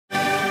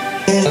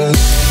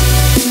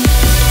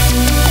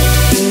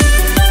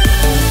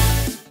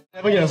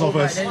Never get us off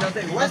first.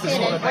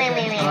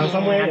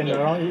 Somewhere in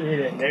around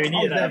 8. Then we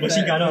need a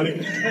machine gun on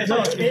it.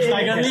 No,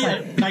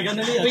 diagonally.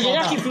 We can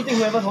just keep shooting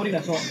whoever's holding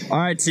the sword.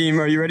 Alright team,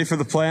 are you ready for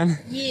the plan?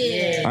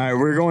 Yeah. Alright,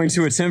 we're going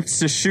to attempt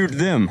to shoot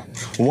them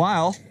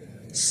while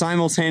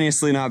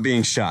simultaneously not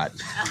being shot.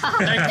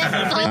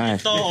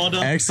 Alright.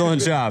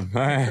 Excellent job.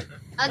 Alright.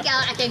 Okay,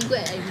 I can do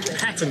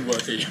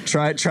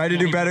it. Try to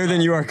do better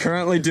than you are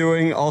currently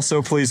doing.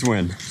 Also, please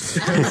win.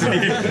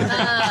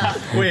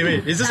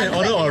 Wait, is this an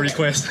order or a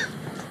request?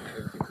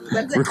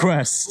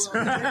 Request.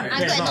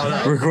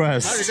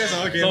 Request.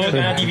 Okay.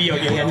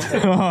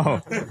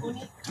 Oh.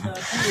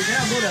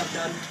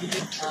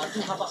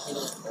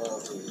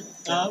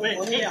 Wait,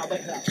 Never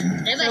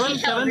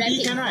change our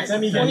 7B can, right?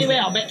 Only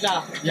wear our bags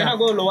lah. Cannot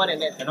go lower than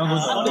that.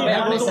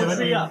 Cannot go to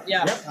 3. Yeah.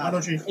 Yep, 1,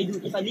 2, 3. Hey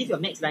dude, if I leave your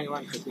max line, you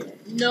want to take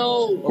it?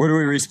 No. Where do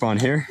we respawn?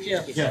 Here?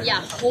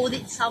 Yeah, hold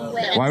it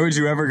somewhere. Why would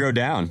you ever go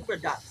down?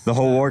 The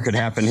whole war could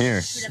happen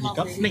here.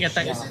 Make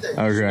attack.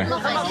 Okay.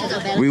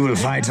 We will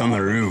fight on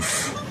the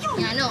roof.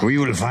 Yeah, I know. We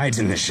will fight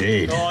in the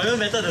shade. Oh, even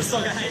better the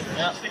song.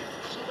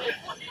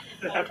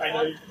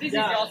 This is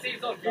your safe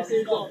zone. This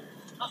is zone.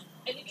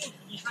 Anything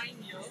behind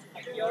you,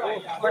 like you're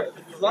right.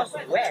 Lost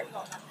where?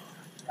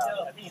 I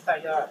think it's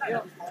like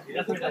here.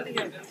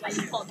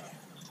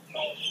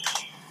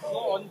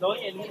 Don't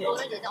enemy.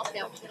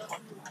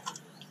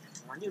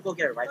 I need to go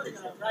get a rifle.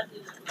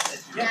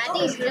 Yeah, I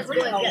think it's just go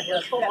and get the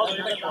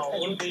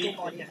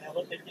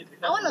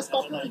I want to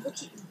stop you evil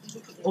kid.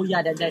 Oh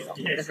yeah, that's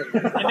And then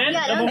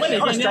the moment they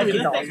get near,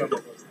 you take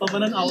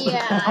permanent out.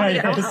 Yeah.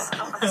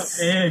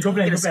 Hey, go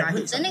back.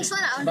 The next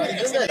one I want to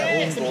examine.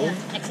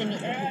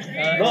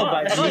 No,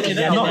 but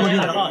they're not holding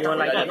the lot. You were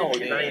like that. No,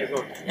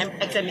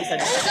 XM is a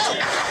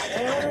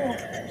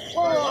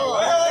Whoa.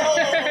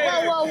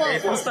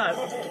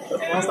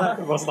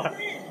 Full start.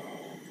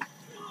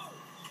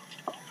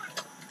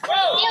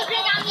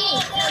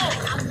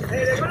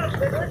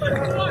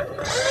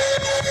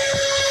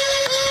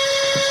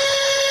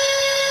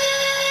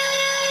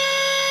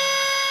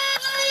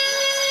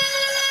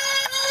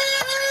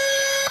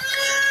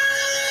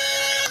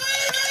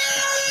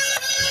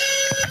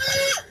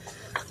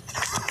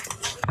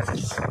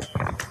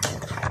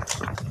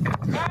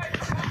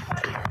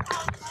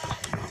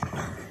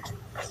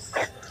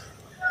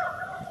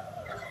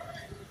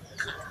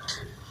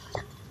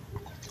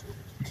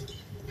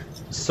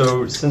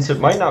 So since it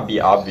might not be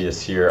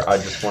obvious here, I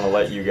just want to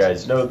let you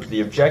guys know that the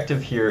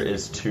objective here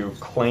is to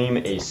claim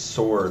a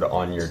sword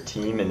on your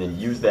team and then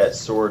use that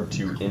sword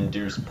to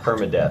induce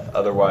permadeath.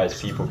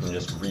 Otherwise people can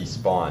just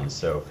respawn.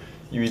 So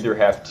you either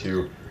have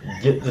to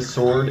get the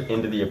sword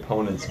into the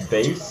opponent's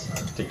base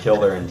to kill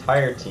their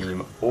entire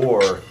team,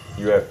 or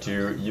you have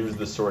to use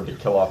the sword to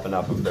kill off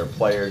enough of their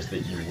players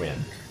that you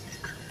win.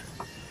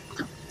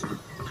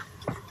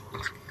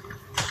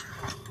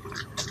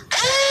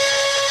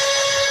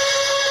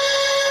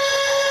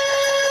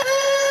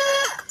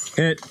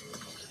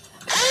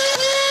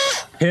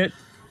 Hit.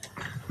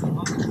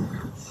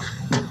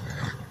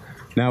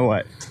 Now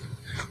what?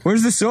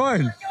 Where's the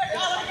sword?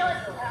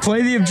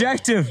 Play the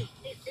objective.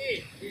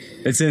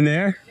 It's in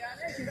there.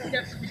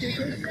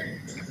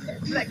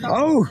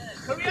 Oh!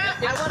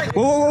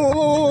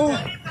 Whoa.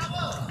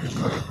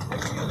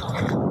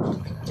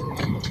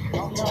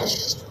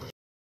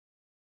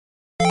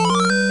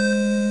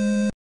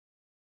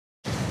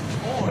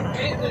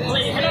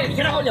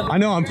 I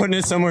know, I'm putting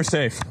it somewhere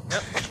safe.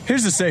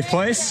 Here's a safe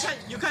place.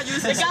 You can't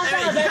use it.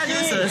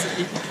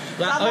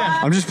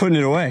 I'm just putting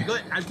it away.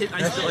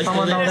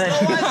 Someone down there.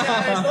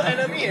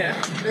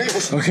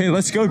 Okay,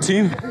 let's go,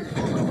 team.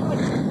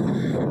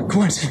 Come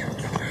on, team.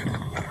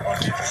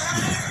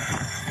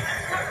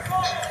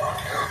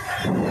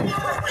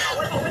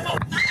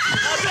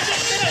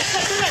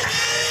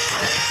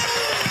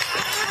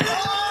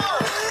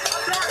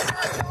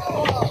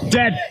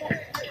 Dead.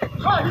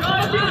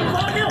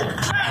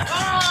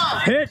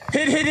 Hit.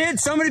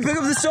 Somebody pick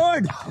up the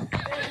sword.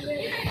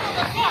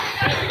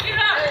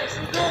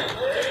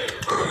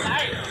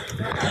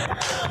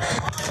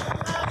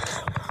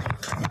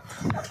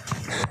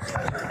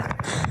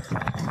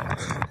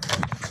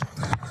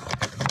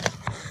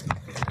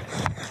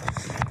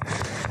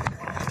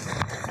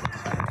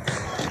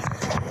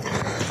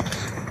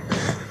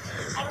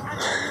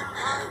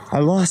 I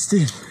lost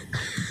it.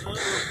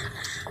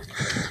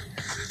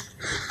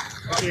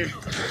 Okay.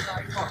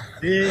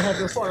 They have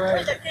the sword,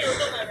 right?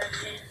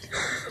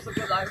 Where's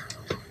the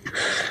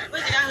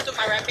guy who took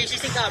my rampage?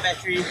 He's taking out a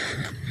battery. Wait,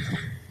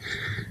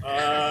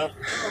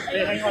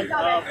 hang on.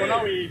 For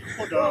now, we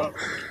put the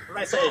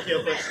right side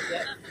here first.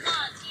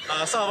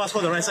 Some of us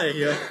hold the right side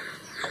here.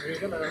 We're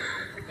gonna.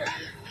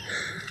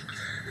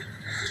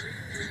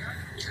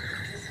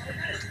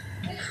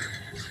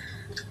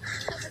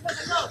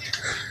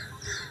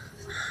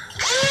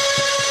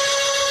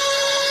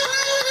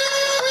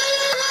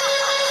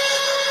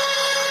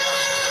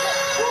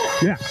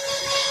 Yeah.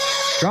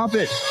 Drop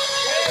it.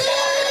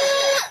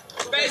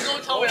 Space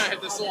don't tell when I have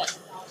the sword.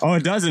 Oh,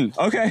 it doesn't.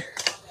 Okay.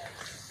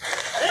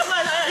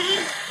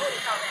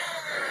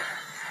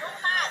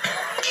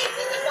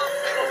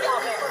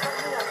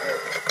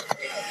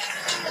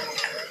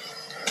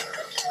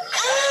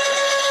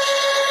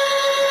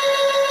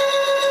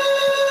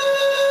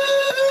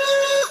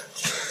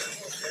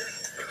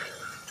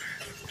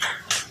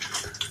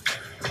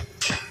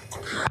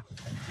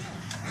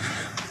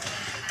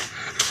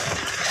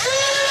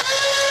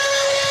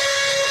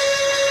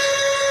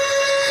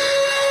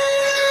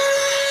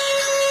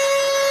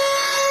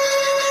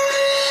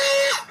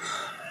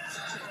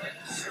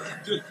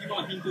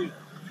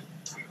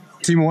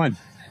 Team 1.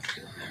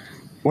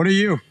 What are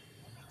you?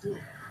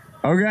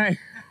 Okay.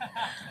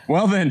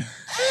 Well then.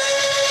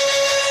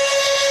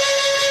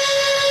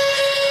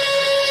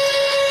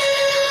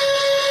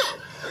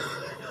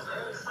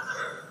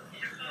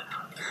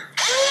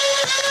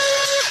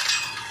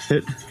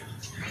 Hit.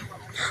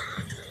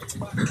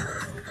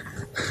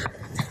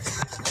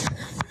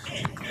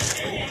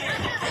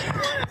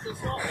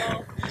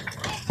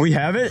 We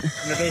have it?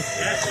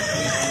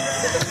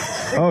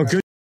 Oh,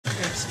 good.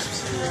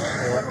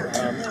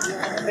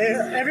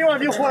 Everyone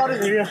of you hold out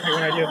this area. You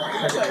ready?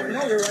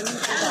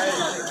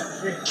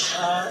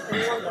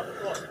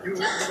 You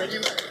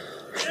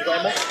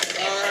got more?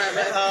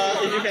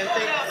 If you can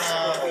take.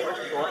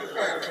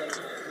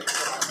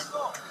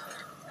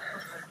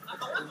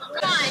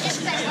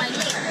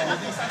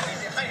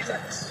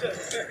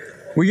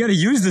 We gotta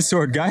use the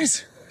sword,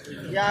 guys.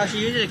 Yeah, she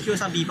uses it to kill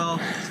some people.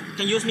 You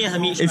can use me as a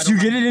meat. If you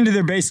get it into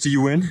their base, do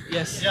you win?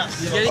 Yes. Yeah.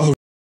 Oh.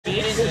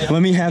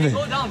 Let me have it.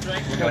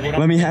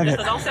 Let me have it.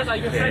 We're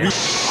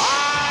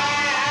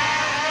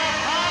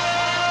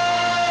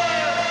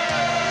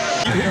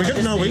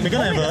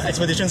gonna have an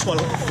expedition squad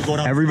to go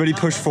down. Everybody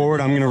push forward.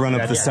 I'm gonna run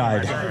up the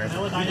side.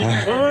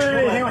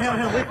 Hang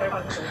on, wait.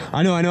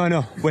 I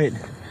know. Wait.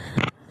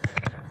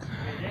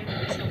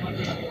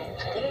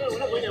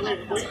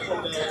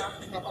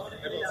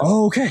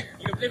 Oh, okay.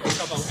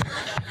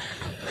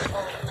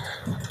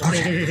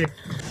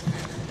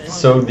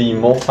 So the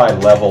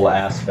multi-level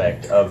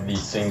aspect of the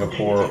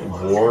Singapore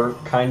War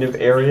kind of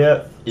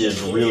area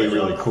is really,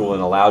 really cool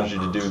and allows you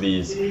to do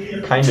these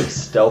kind of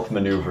stealth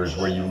maneuvers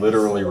where you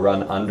literally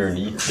run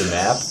underneath the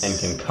map and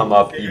can come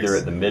up either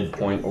at the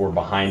midpoint or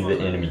behind the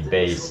enemy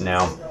base.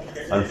 Now,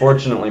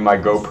 unfortunately, my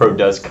GoPro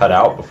does cut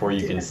out before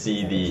you can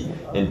see the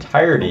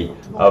entirety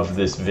of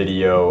this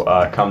video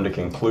come to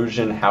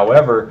conclusion.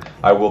 However,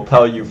 I will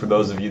tell you, for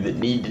those of you that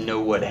need to know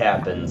what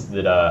happens,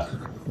 that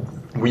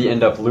we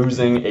end up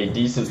losing a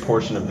decent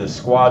portion of this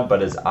squad,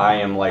 but as I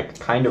am like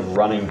kind of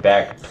running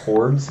back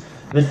towards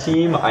the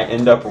team, I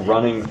end up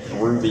running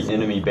through the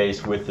enemy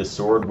base with the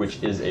sword,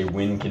 which is a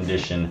win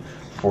condition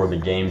for the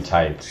game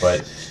type.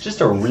 But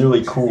just a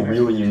really cool,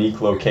 really unique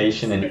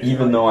location, and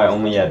even though I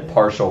only had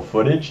partial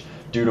footage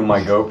due to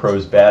my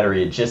GoPro's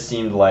battery, it just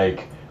seemed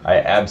like I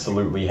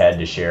absolutely had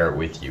to share it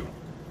with you.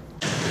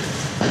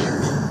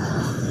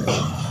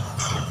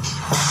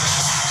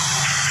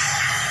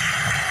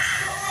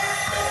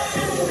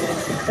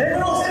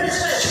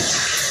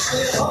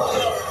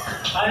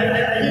 I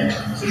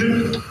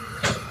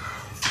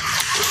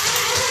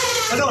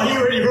know, he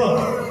already bro.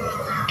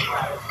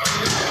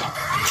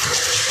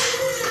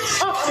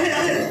 I'm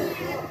here.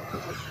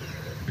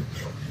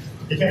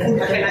 Be careful.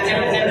 Get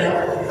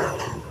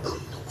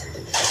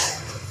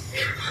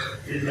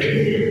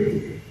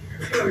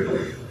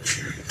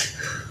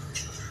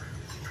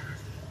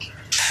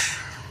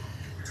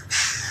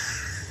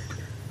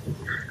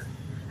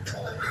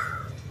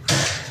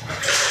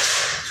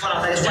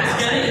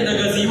it in the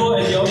gazebo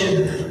and you'll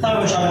get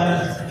time of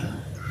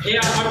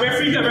yeah,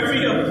 referee here.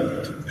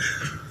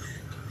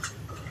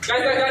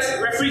 Guys,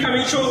 referee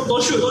coming,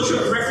 don't shoot,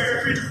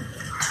 referee.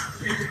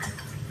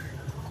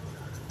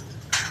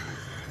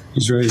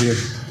 He's right here.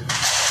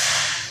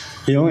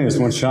 He only has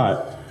one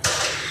shot.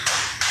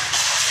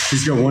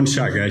 He's got one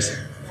shot, guys.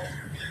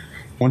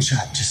 One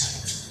shot, just.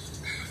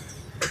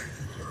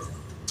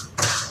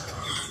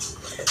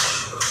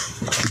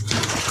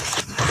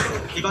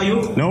 He got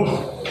you? Nope.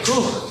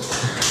 Go.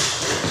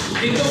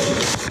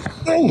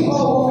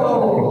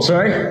 Oh!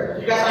 Sorry?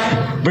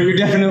 But you're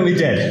definitely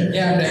dead.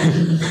 Yeah, I'm dead.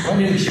 Why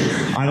didn't you shoot?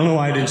 I don't know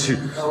why I didn't shoot.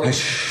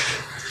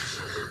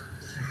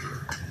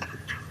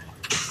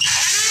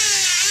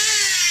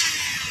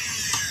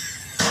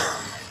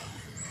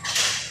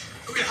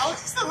 Okay, how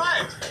is the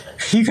right?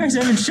 You guys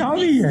haven't shot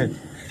me yet.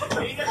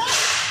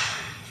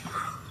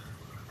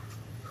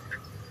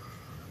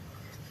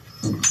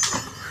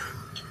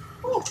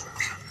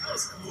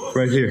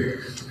 Right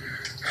here.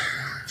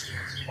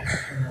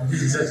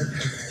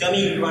 Tell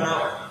me you run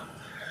out.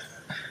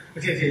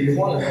 Okay, you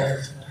want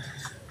it.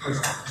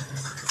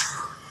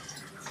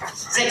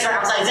 Zach's right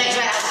outside.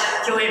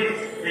 Kill him.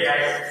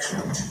 Yeah.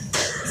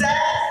 Zach!